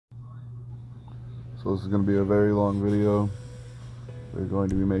So this is going to be a very long video. We're going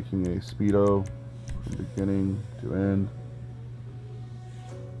to be making a Speedo from beginning to end.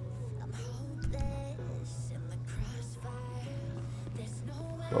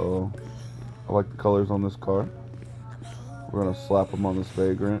 So I like the colors on this car. We're going to slap them on this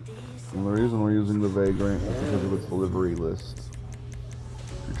Vagrant. And the reason we're using the Vagrant is because of its livery list.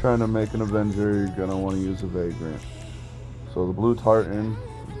 If you're trying to make an Avenger, you're going to want to use a Vagrant. So the blue tartan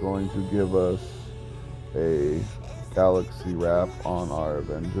is going to give us a galaxy wrap on our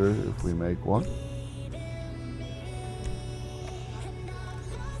Avenger if we make one.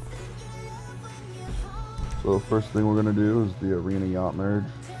 So the first thing we're going to do is the arena yacht merge.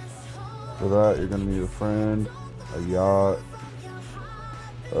 For that, you're going to need a friend, a yacht,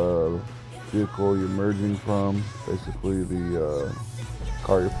 a vehicle you're merging from, basically the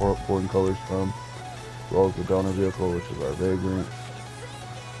car you're pulling colors from, as well as the donor vehicle, which is our Vagrant.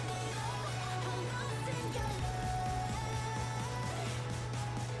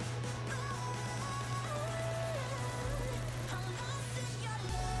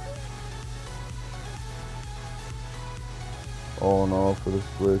 All in all, for this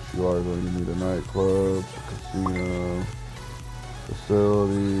glitch, you are going to need a nightclub, a casino,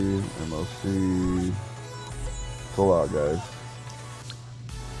 facility, MOC. It's a lot, guys.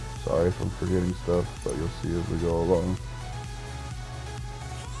 Sorry if I'm forgetting stuff, but you'll see as we go along.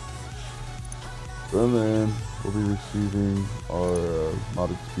 And then we'll be receiving our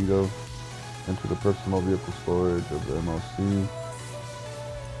modded Speedo into the personal vehicle storage of the MOC.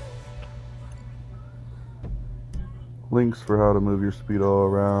 Links for how to move your Speedo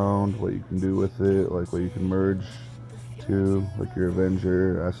around, what you can do with it, like what you can merge to, like your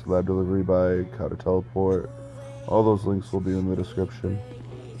Avenger, Acid Lab delivery bike, how to teleport. All those links will be in the description.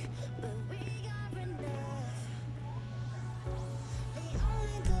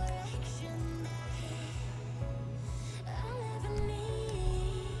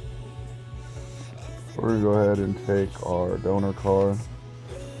 We're going to go ahead and take our donor car.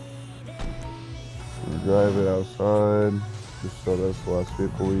 Drive it outside, just so that's the last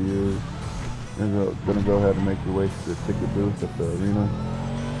vehicle we use. You're gonna go ahead and make your way to the ticket booth at the arena.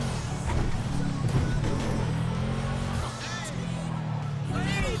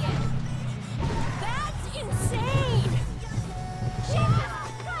 That's insane!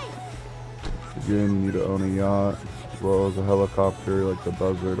 Again, you need to own a yacht, as well as a helicopter like the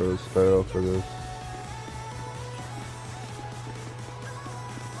Buzzard or the Sparrow for this.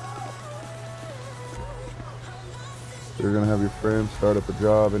 You're going to have your friends start up a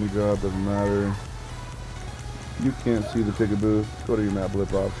job, any job, doesn't matter. You can't see the ticket booth, go to your map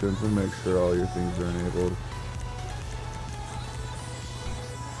blip options and make sure all your things are enabled.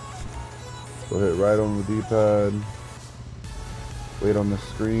 So hit right on the D-pad, wait on the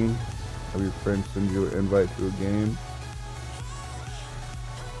screen, have your friend send you an invite to a game.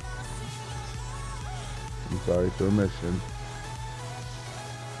 I'm sorry, to a mission.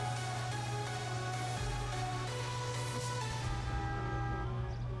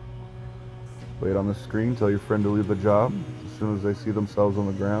 Wait on the screen, tell your friend to leave the job. As soon as they see themselves on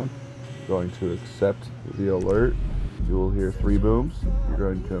the ground, you're going to accept the alert. You will hear 3 booms. You're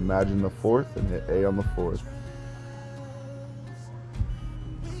going to imagine the 4th and hit A on the 4th.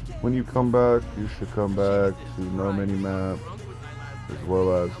 When you come back, you should come back to no mini-map, as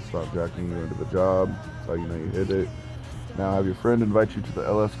well as stop jacking you into the job. That's how you know you hit it. Now have your friend invite you to the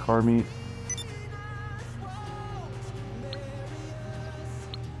LS car meet.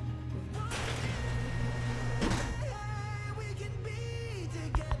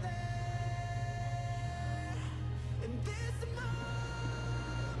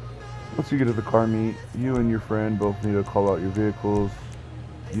 Once you get to the car meet, you and your friend both need to call out your vehicles.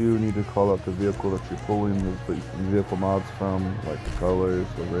 You need to call out the vehicle that you're pulling the vehicle mods from, like the colors,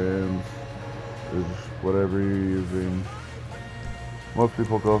 the rims, whatever you're using. Most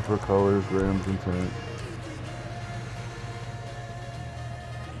people go for colors, rims, and tint.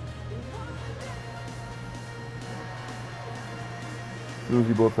 As soon as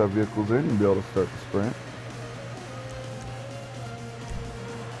you both have vehicles in, you'll be able to start the sprint.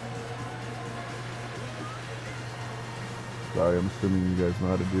 Sorry, I'm assuming you guys know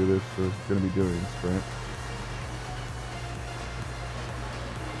how to do this, so it's going to be doing a sprint.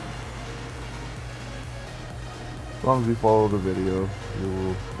 As long as you follow the video, you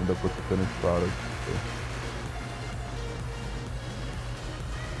will end up with the finished product. So.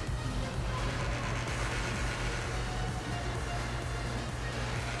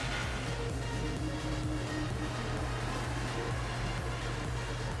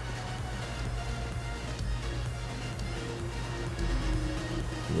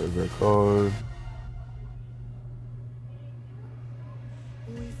 There's our car.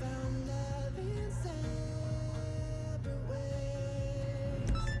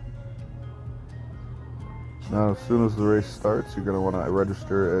 Now, as soon as the race starts, you're going to want to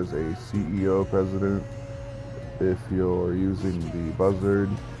register as a CEO president. If you're using the buzzard,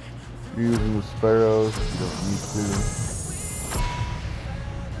 if you're using the sparrows, you don't need to.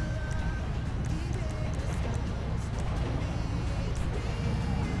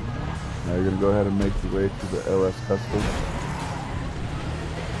 Now you're going to go ahead and make your way to the LS Custom.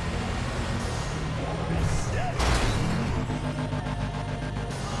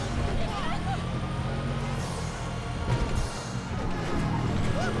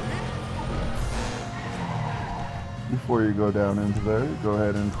 Before you go down into there, go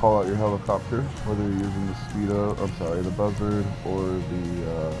ahead and call out your helicopter, whether you're using the Speedo, the buzzard, or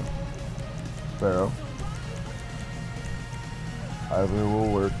the sparrow. Either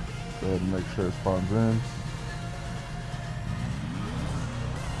will work. Go ahead and make sure it spawns in.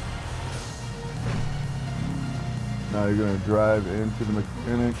 Now you're going to drive into the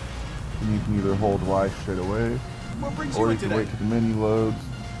mechanic, and you can either hold Y straight away, or you can wait till the menu loads,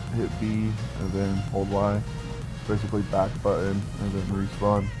 hit B, and then hold Y. Basically back button and then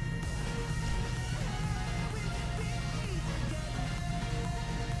respawn.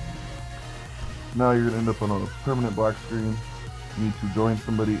 Now you're going to end up on a permanent black screen. You need to join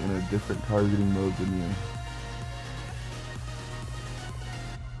somebody in a different targeting mode than you.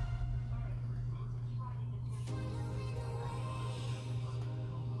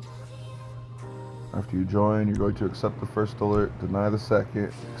 After you join, you're going to accept the first alert, deny the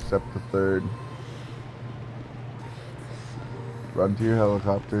second, accept the third. Run to your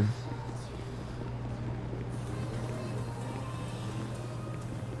helicopter.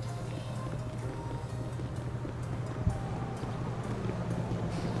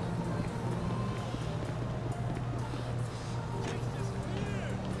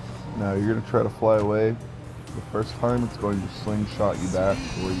 Now you're going to try to fly away. The first time it's going to slingshot you back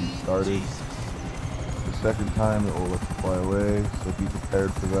to where you started. The second time it will let you fly away, so be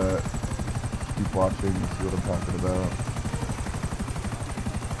prepared for that. Keep watching and see what I'm talking about.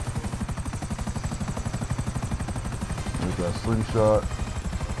 There's that slingshot.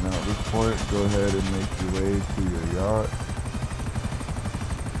 Now at this point, go ahead and make your way to your yacht.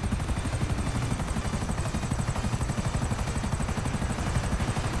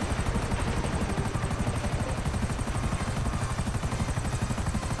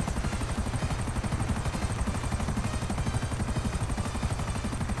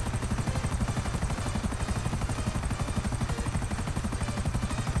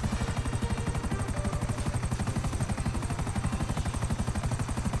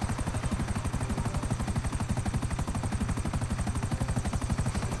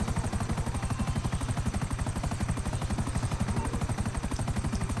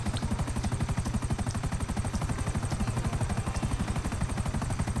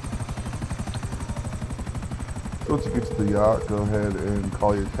 Once you get to the yacht, go ahead and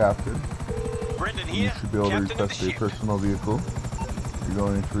call your captain. Brendan You here, should be able to captain of request the a ship. personal vehicle. You're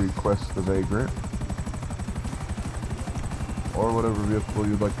going to request the Vagrant, or whatever vehicle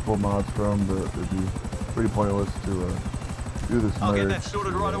you'd like to pull mods from, but it'd be pretty pointless to do this I'll get merge that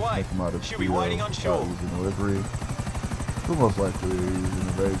sorted to, right away. make a mod of She'll be Speedo waiting on without shore. using a livery. So most likely you're using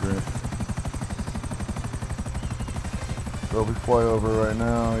a Vagrant. So if we fly over right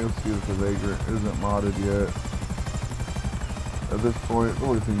now, you'll see that the Vagrant isn't modded yet. At this point, the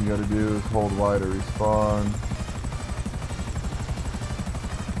only thing you gotta do is hold Y to respawn.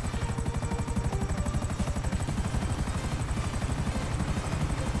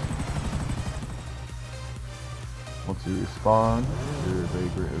 Once you respawn, your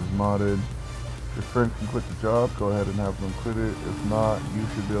Vagrant is modded. If your friend can quit the job, go ahead and have them quit it. If not, you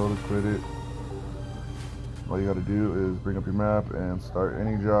should be able to quit it. All you gotta do is bring up your map and start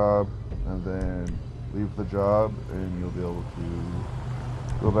any job, and then leave the job, and you'll be able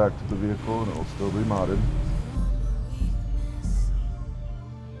to go back to the vehicle and it will still be modded.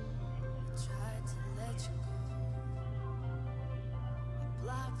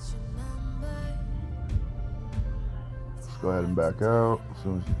 Just go ahead and back out as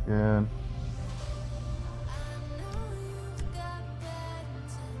soon as you can.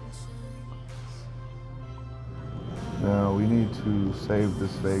 Now we need to save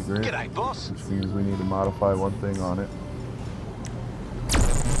this Vagrant, G'day, boss. which means we need to modify one thing on it.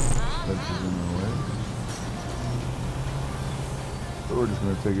 Fences in the way. So we're just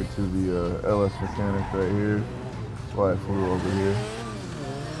going to take it to the LS mechanic right here. That's why I flew over here.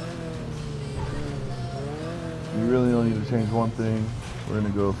 You really only need to change one thing. We're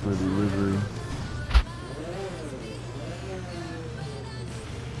going to go for the livery.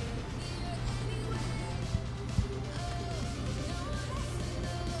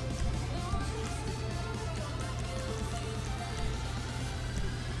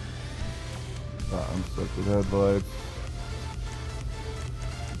 Got unselected headlights.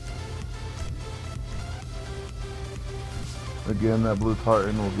 Again, that blue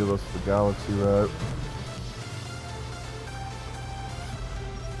tartan will give us the galaxy route.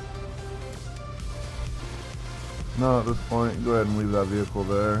 Now at this point, go ahead and leave that vehicle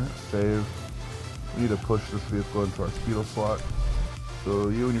there. Save. We need to push this vehicle into our speedo slot. So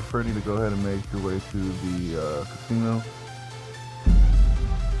you and your friend need to go ahead and make your way to the casino.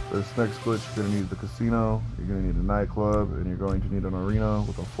 For this next glitch, you're going to need the casino, you're going to need a nightclub, and you're going to need an arena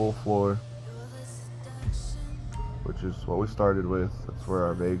with a full floor, which is what we started with. That's where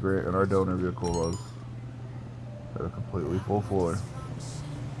our vagrant and our donor vehicle was. At a completely full floor.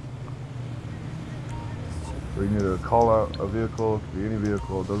 So you need to call out a vehicle. It could be any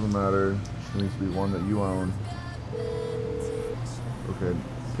vehicle, it doesn't matter. It just needs to be one that you own. Okay, it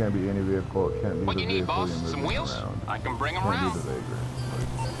can't be any vehicle. It can't be What the you need, vehicle boss? you're moving Some wheels? around. I can bring them Can't around. be the vagrant.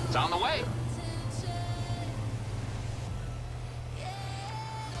 It's on the way.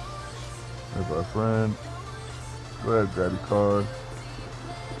 There's our friend. Go ahead, grab your car.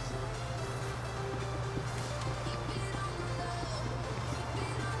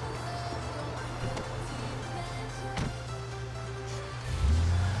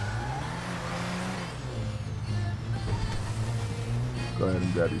 Go ahead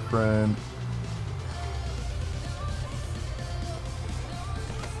and grab your friend.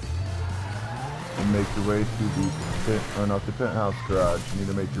 And make your way to the penthouse garage. You need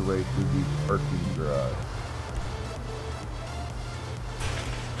to make your way to the parking garage.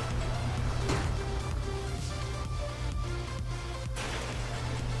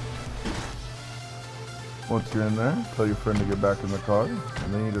 Once you're in there, tell your friend to get back in the car,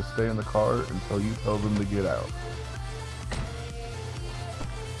 and they need to stay in the car until you tell them to get out.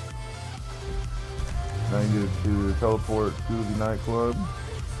 Now you need to teleport to the nightclub.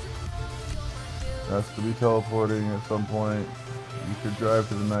 It has to be teleporting at some point. You could drive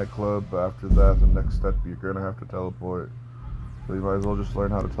to the nightclub, but after that, the next step, you're going to have to teleport. So you might as well just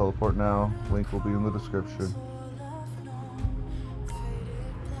learn how to teleport now. Link will be in the description.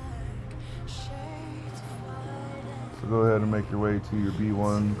 So go ahead and make your way to your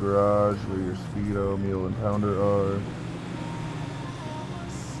B1 garage where your Speedo, Mule, and Pounder are.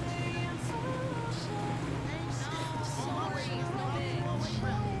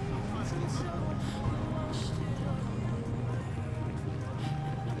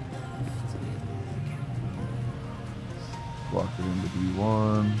 Lock it into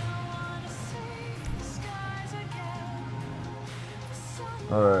B1.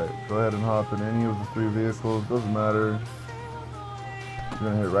 Alright, go ahead and hop in any of the three vehicles, doesn't matter. You're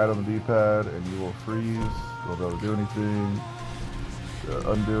going to hit right on the D-pad and you will freeze. You won't be able to do anything.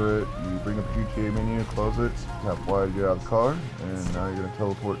 Undo it, you bring up the GTA menu, close it, tap Y to get out of the car, and now you're going to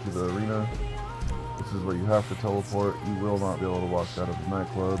teleport to the arena. This is where you have to teleport. You will not be able to walk out of the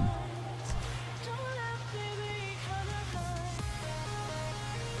nightclub.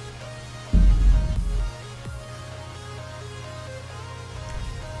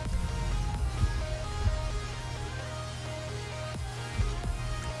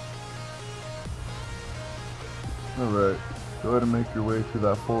 Alright, go ahead and make your way to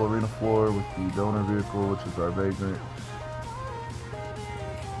that full arena floor with the donor vehicle, which is our vagrant.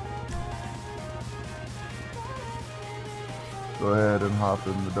 Go ahead and hop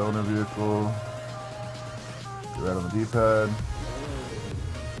in the donor vehicle. Get right on the D-pad.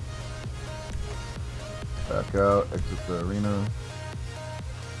 Back out, exit the arena.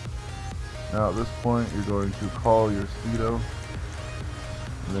 Now at this point, you're going to call your Speedo.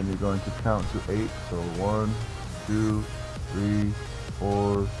 And then you're going to count to 8. So 1, 2, 3,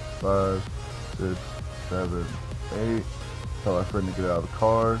 4, 5, 6, 7, 8. Tell our friend to get out of the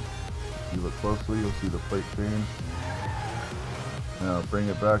car. If you look closely, you'll see the plate change. Now bring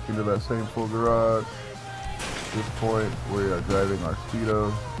it back into that same full garage. At this point, we are driving our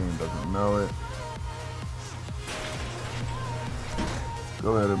Speedo. The game doesn't know it.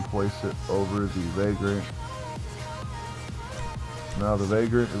 Go ahead and place it over the Vagrant. Now the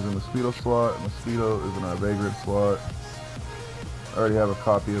Vagrant is in the Speedo slot, and the Speedo is in our Vagrant slot. I already have a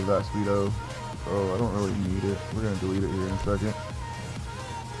copy of that Speedo, so I don't really need it. We're going to delete it here in a second.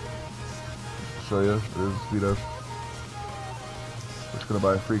 Just to show you, it is a Speedo. Just going to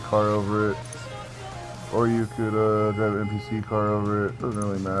buy a free car over it. Or you could drive an NPC car over it. Doesn't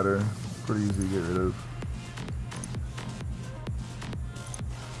really matter. Pretty easy to get rid of.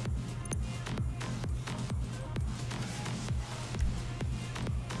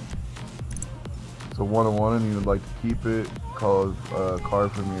 It's a one-on-one and you'd like to keep it. Call a car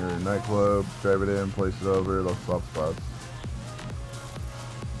from your nightclub, drive it in, place it over, they'll swap spots.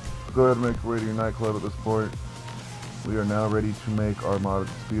 Go ahead and make your way to your nightclub at this point. We are now ready to make our modded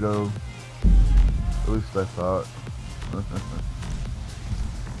Speedo. At least I thought.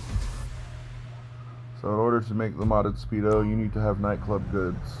 So in order to make the modded Speedo, you need to have nightclub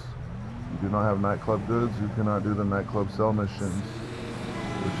goods. If you do not have nightclub goods, you cannot do the nightclub sell missions,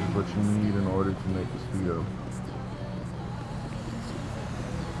 which is what you need in order to make the Speedo.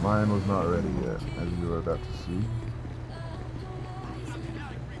 Mine was not ready yet, as you are about to see.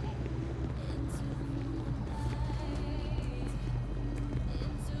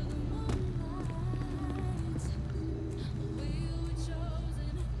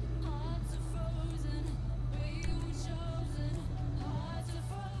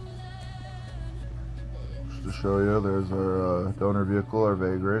 Just to show you, there's our donor vehicle, our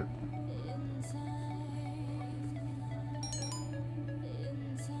Vagrant.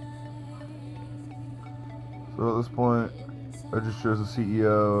 So at this point, register as a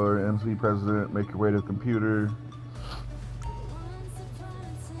CEO or MC president, make your way to the computer.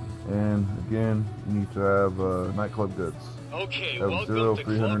 And again, you need to have nightclub goods. Okay, have welcome to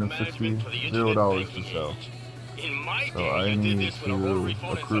Club Management for the Internet $0 Banking to sell. Age. In my So day, I you did need this with a rotary to phone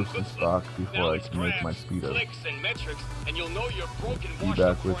and accrue some some good stock stuff. before Now I it's can make my grabs, Speedo. clicks, and metrics, and you'll know you're broken, Be washed back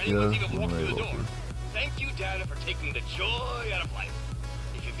up before with you anyone's even when walked we're through the able door. to. Thank you, Data, for taking the joy out of life.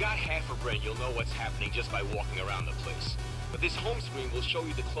 If you've got half a brain, you'll know what's happening just by walking around the place. But this home screen will show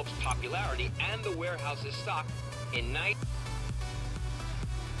you the club's popularity and the warehouse's stock in night.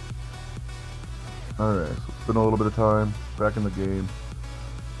 Alright, so it's been a little bit of time. Back in the game.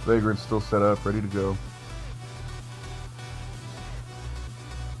 Vagrant's still set up, ready to go.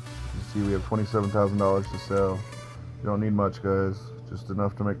 You see we have $27,000 to sell. You don't need much, guys. Just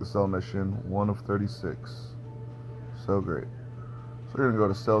enough to make the sell mission. 1 of 36. So great. So we're going to go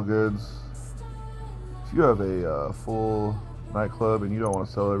to sell goods. If you have a full nightclub and you don't want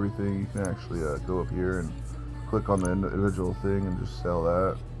to sell everything, you can actually go up here and click on the individual thing and just sell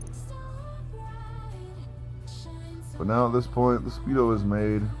that. But now at this point, the Speedo is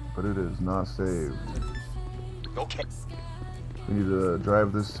made, but it is not saved. Okay. We need to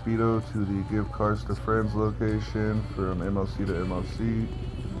drive this Speedo to the Give Cars to Friends location from MOC to MOC.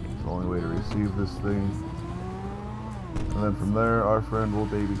 It's the only way to receive this thing. And then from there, our friend will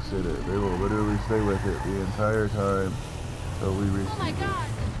babysit it. They will literally stay with it the entire time until we receive it.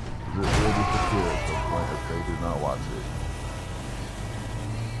 It will disappear at some point if they do not watch it.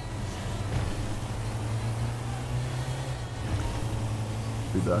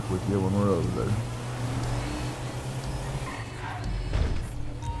 Be back with you when we're over there.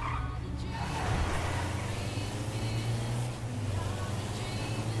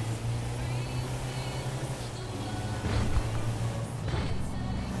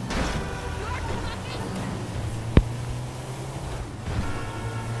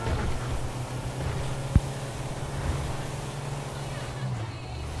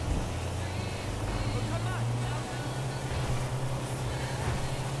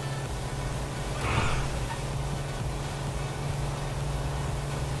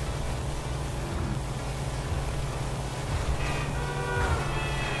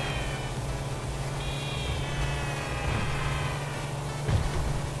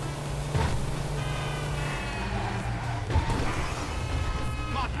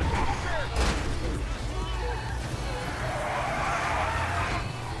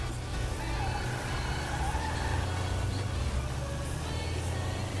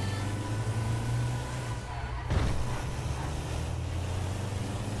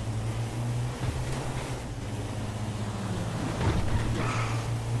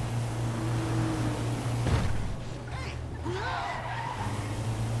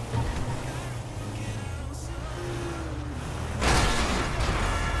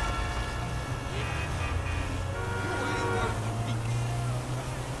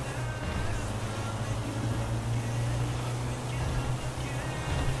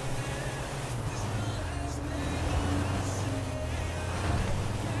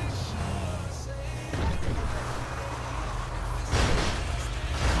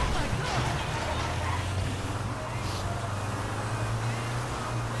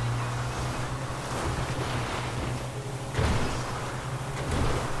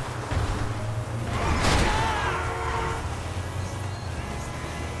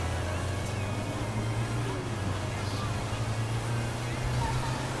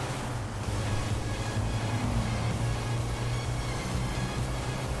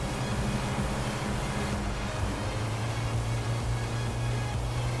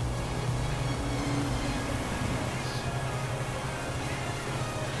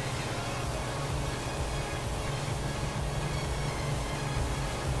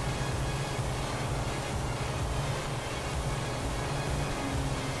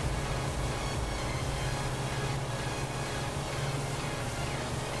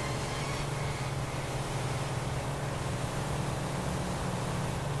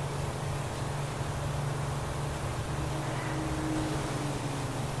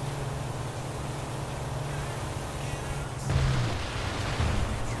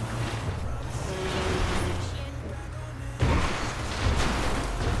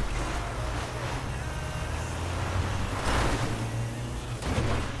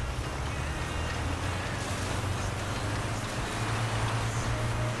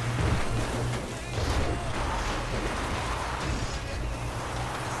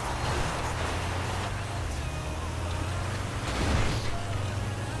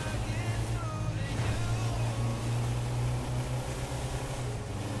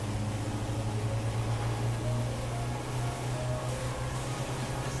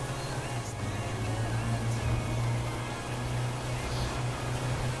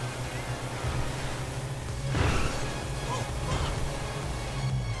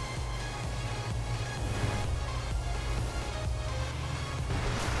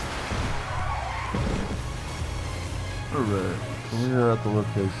 Alright, so we are at the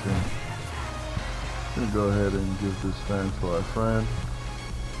location. I'm gonna go ahead and give this fan to our friend.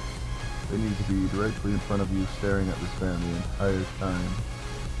 They need to be directly in front of you, staring at this fan the entire time.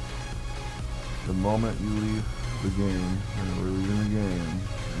 The moment you leave the game, and we're leaving the game,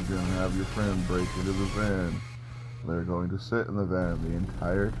 you're gonna have your friend break into the van. They're going to sit in the van the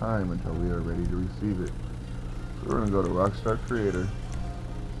entire time until we are ready to receive it. So we're gonna go to Rockstar Creator.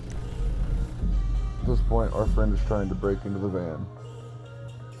 At this point, our friend is trying to break into the van.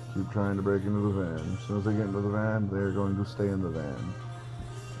 Keep trying to break into the van. As soon as they get into the van, they're going to stay in the van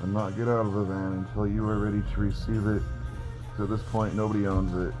and not get out of the van until you are ready to receive it. So at this point, nobody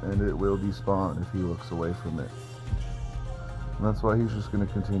owns it, and it will despawn if he looks away from it. And that's why he's just going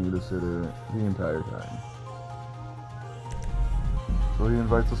to continue to sit in it the entire time. So he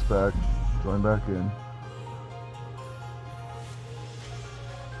invites us back, join back in.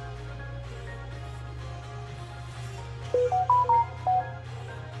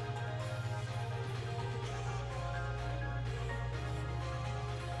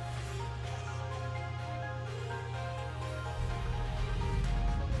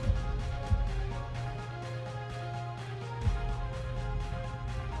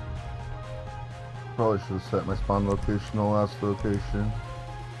 Probably should have set my spawn location to the last location.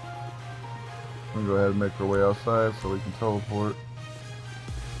 I'm gonna go ahead and make our way outside so we can teleport.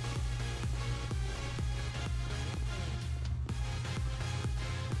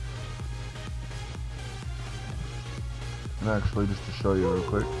 And actually, just to show you real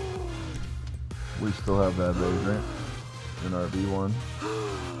quick, we still have that Vagrant in our V1.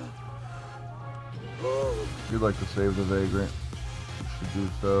 If you'd like to save the Vagrant, you should do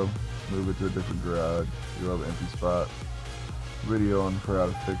so. Move it to a different garage. You'll have an empty spot. Video on how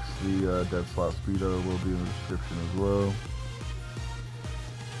to fix the Deadslot Speedo will be in the description as well.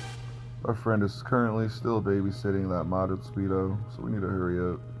 Our friend is currently still babysitting that modded Speedo, so we need to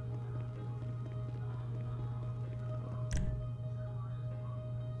hurry up.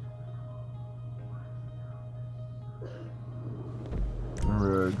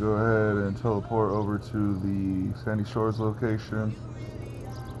 Alright, go ahead and teleport over to the Sandy Shores location.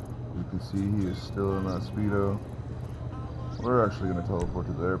 You can see he is still in that Speedo. We're actually going to teleport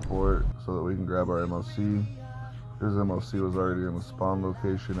to the airport so that we can grab our MOC. His MOC was already in the spawn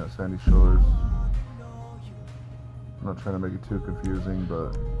location at Sandy Shores. I'm not trying to make it too confusing,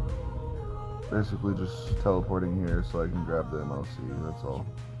 but basically just teleporting here so I can grab the MOC, that's all.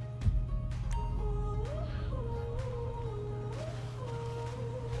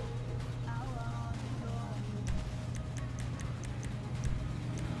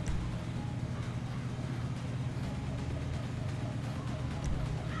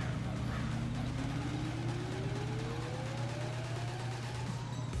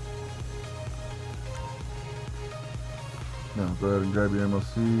 Now go ahead and grab your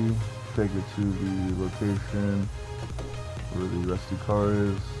MOC, take it to the location where the rusty car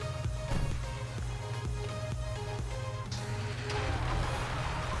is.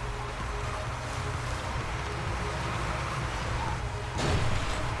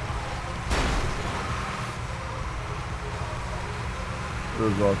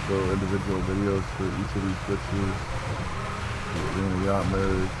 There's also individual videos for each of these switches. The yacht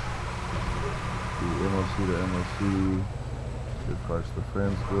merge, the MOC to MOC, the parts to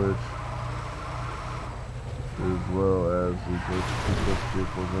friends glitch, as well as the glitch to push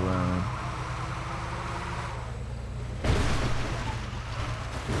vehicles around.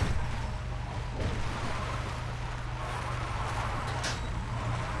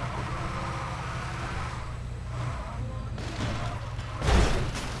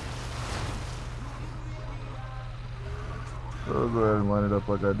 So go ahead and line it up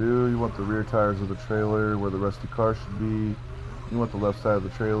like I do. You want the rear tires of the trailer where the rusty car should be. You want the left side of the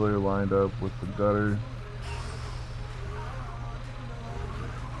trailer lined up with the gutter.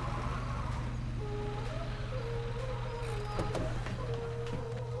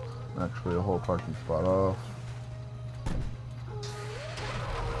 Actually, a whole parking spot off.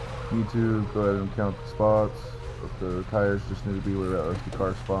 You need to go ahead and count the spots, but the tires just need to be where that rusty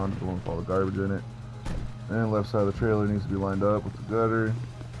car spawned, the one with all the garbage in it. And left side of the trailer needs to be lined up with the gutter.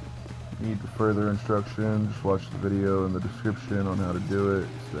 You need further instruction, just watch the video in the description on how to do it.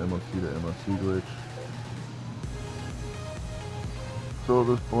 It's the MOC to MOC glitch. So at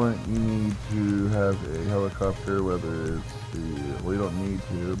this point you need to have a helicopter, whether it's the, well, you don't need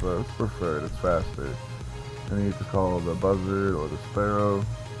to, but it's preferred, it's faster. And you need to call the Buzzard or the Sparrow.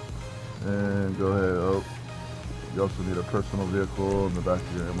 And go ahead, oh, you also need a personal vehicle in the back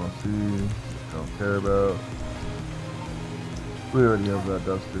of your MOC. Don't care about. We already have that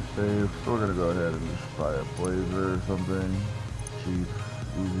duster saved, so we're gonna go ahead and just buy a blazer or something. Cheap,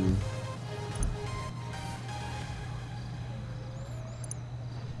 easy.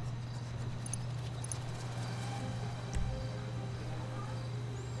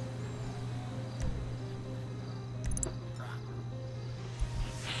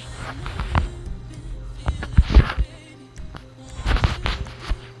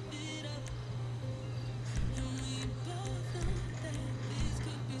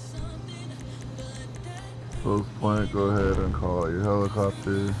 Close point, go ahead and call out your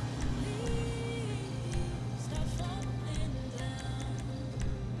helicopter.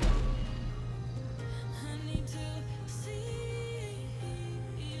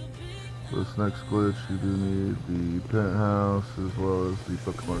 For this next glitch, you do need the penthouse as well as the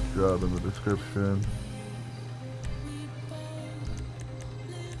bookmark job in the description.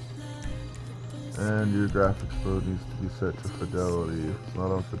 And your graphics mode needs to be set to fidelity. If it's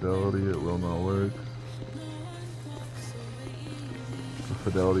not on fidelity, it will not work. The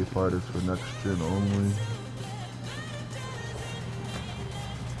fidelity part is for next gen only.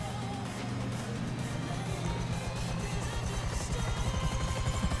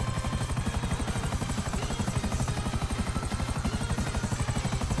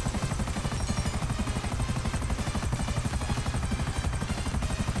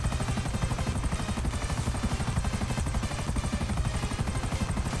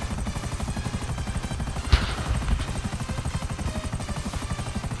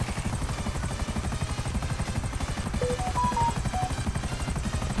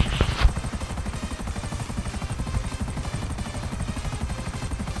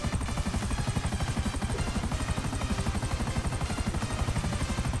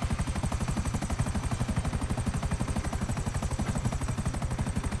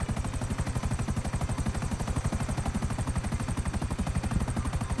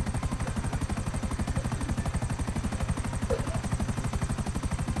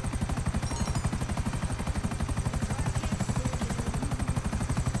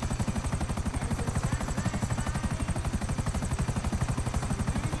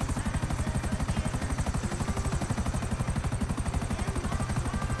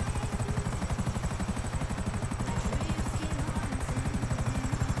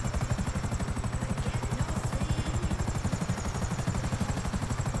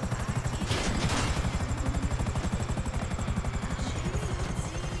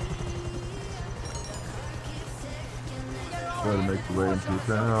 Try to make your way into your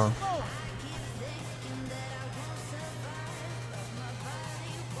penthouse.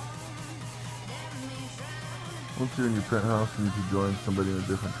 Once you're in your penthouse, you need to join somebody in a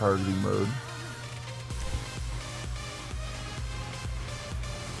different targeting mode.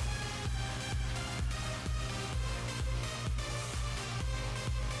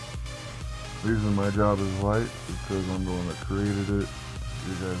 The reason my job is white is because I'm the one that created it.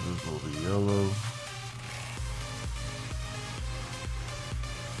 Your guys' will be yellow.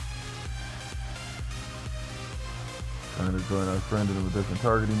 Trying to join our friend in a different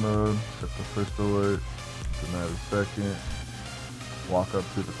targeting mode. Set the first alert. Deny the second. Walk up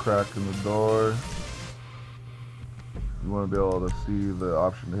to the crack in the door. You want to be able to see the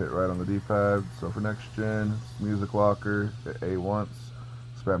option to hit right on the D-pad. So for next gen, it's music locker. Hit A once.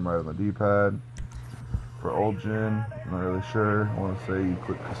 Spam right on the D-pad. For old gen, I'm not really sure. I want to say you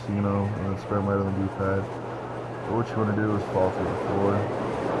click casino and then spam right on the D-pad. But what you want to do is fall through the floor.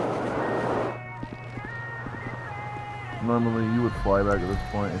 Normally you would fly back at this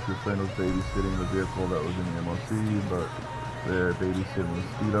point if your friend was babysitting the vehicle that was in the MOC, but they're babysitting the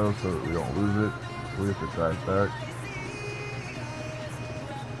Speedo so that we don't lose it. So we have to drive back.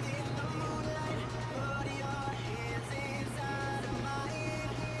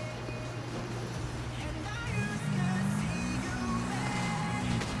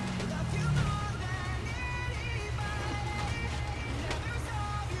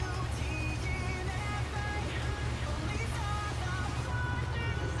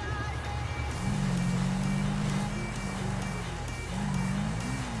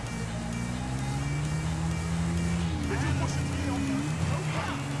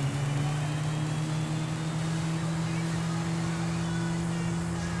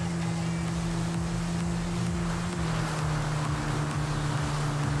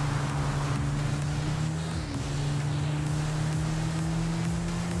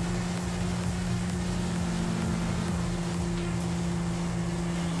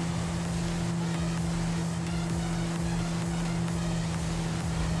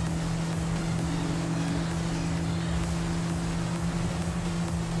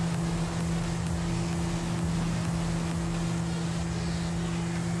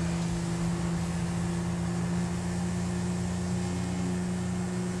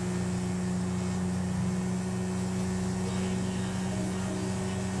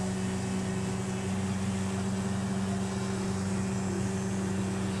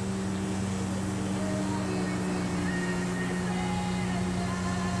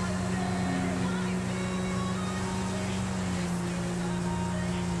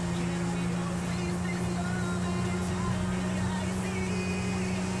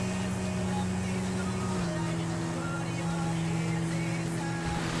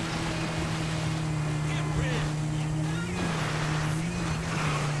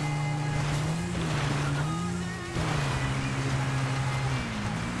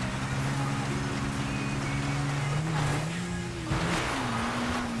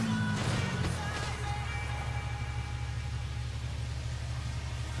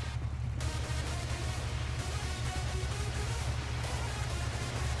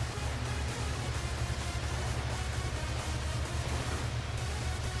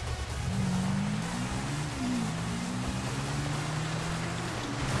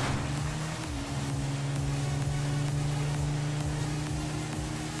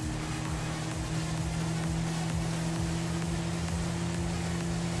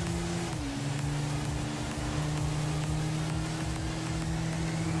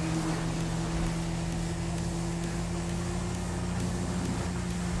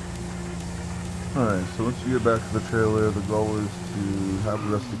 Alright, so once you get back to the trailer, the goal is to have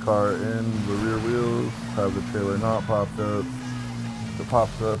the rest of the car in the rear wheels, have the trailer not popped up. If it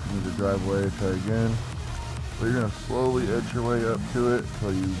pops up, you need to drive away, try again. So you're going to slowly edge your way up to it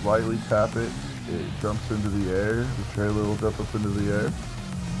until you lightly tap it. It jumps into the air, the trailer will jump up into the air.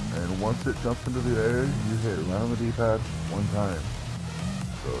 And once it jumps into the air, you hit right on the D-pad one time.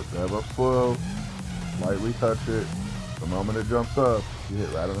 So drive up slow, lightly touch it. The moment it jumps up, you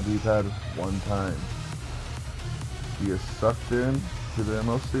hit right on the D-pad one time. If you get sucked in to the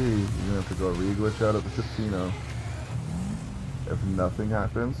MOC, you're going to have to go re-glitch out at the casino. If nothing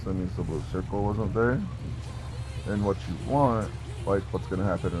happens, that means the blue circle wasn't there. And what you want, like what's going to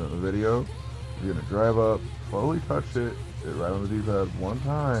happen in the video, you're going to drive up, slowly touch it, hit right on the D-pad one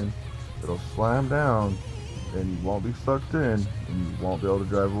time, it'll slam down, and you won't be sucked in, and you won't be able to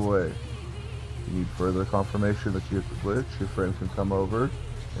drive away. If you need further confirmation that you hit the glitch, your friend can come over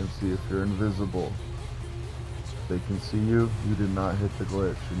and see if you're invisible. If they can see you, you did not hit the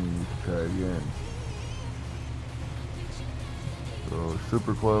glitch, and you need to try again. So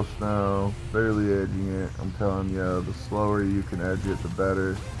super close now, barely edging it. I'm telling you, the slower you can edge it, the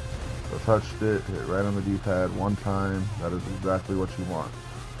better. So touched it, hit right on the D-pad one time. That is exactly what you want.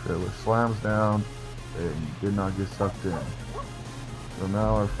 Trailer slams down, and you did not get sucked in. So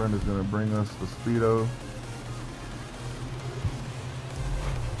now our friend is going to bring us the Speedo.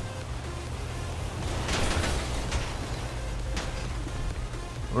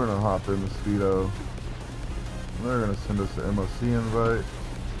 We're going to hop in the Speedo. They're going to send us the MOC invite.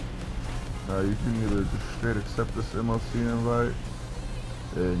 Now you can either just straight accept this MOC invite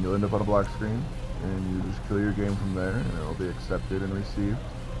and you'll end up on a black screen and you just kill your game from there and it'll be accepted and received.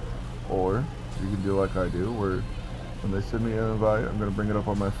 Or you can do like I do, where when they send me an invite, I'm going to bring it up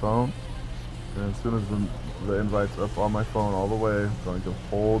on my phone, and as soon as the invite's up on my phone all the way, I'm going to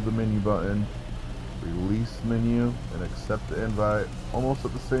hold the menu button, release menu, and accept the invite almost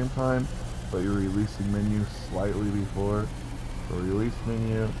at the same time, but you're releasing menu slightly before. So release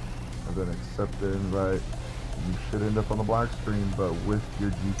menu, and then accept the invite. You should end up on the black screen, but with your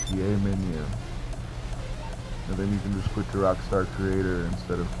GTA menu. And then you can just quit your Rockstar Creator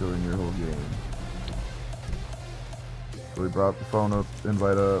instead of killing your whole game. So we brought the phone up,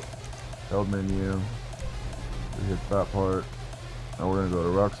 invite up, held menu, we hit that part. Now we're going to go to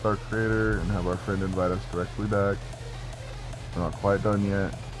Rockstar Creator and have our friend invite us directly back. We're not quite done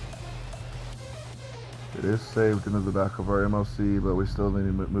yet. It is saved into the back of our MOC, but we still need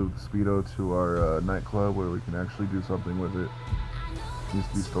to move the Speedo to our nightclub where we can actually do something with it. It needs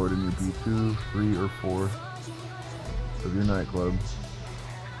to be stored in your B2, 3, or 4 of your nightclub.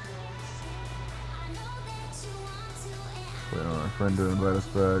 Wait on our friend to invite us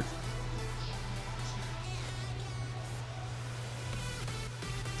back.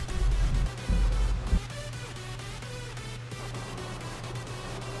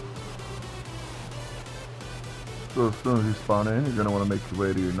 So as soon as you spawn in, you're going to want to make your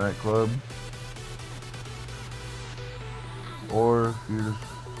way to your nightclub. Or if you just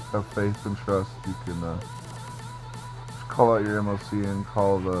have faith and trust, you can just call out your MOC and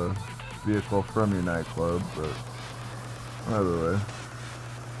call the vehicle from your nightclub, but either way.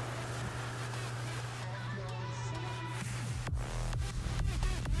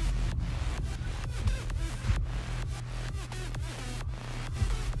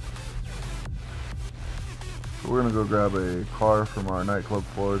 We're going to go grab a car from our nightclub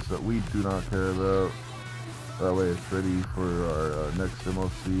floors that we do not care about. That way it's ready for our next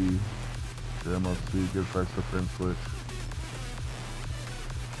MOC. The MOC gives us the friend switch.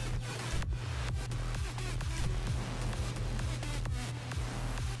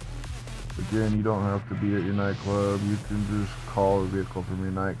 Again, you don't have to be at your nightclub. You can just call the vehicle from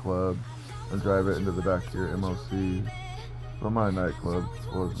your nightclub and drive it into the back of your MOC. But my nightclub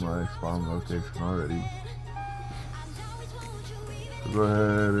was my spawn location already. So go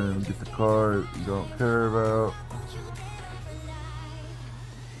ahead and get the car that you don't care about.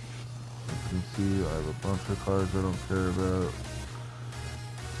 As you can see, I have a bunch of cars I don't care about.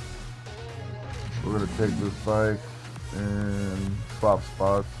 We're going to take this bike and swap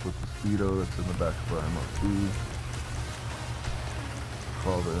spots with the Speedo that's in the back of our MOC.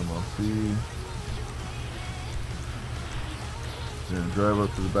 Call the MOC. And drive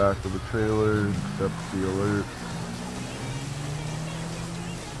up to the back of the trailer and accept the alert.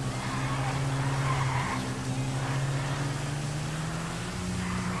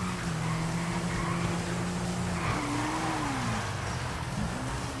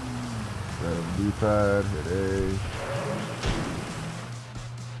 D-pad, hit A.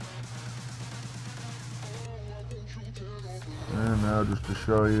 And now just to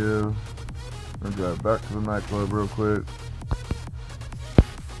show you, I'm gonna drive back to the nightclub real quick.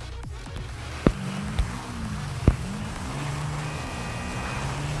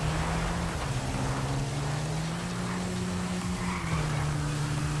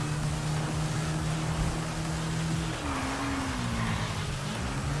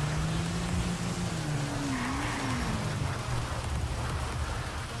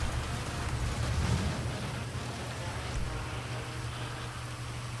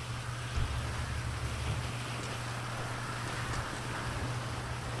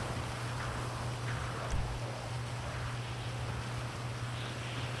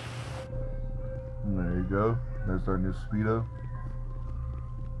 And there you go. There's our new Speedo.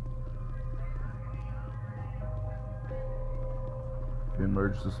 You can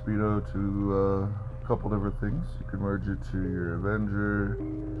merge the Speedo to a couple different things. You can merge it to your Avenger,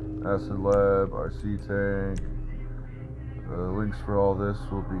 Acid Lab, RC Tank. Links for all this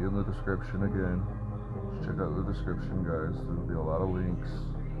will be in the description again. Just check out the description, guys. There'll be a lot of links.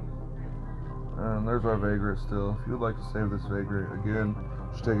 And there's our vagrant still. If you would like to save this vagrant, again,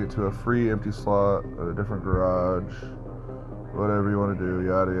 just take it to a free empty slot at a different garage. Whatever you want to do,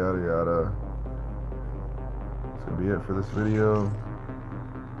 yada yada yada. That's gonna be it for this video.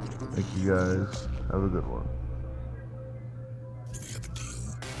 Thank you guys. Have a good one.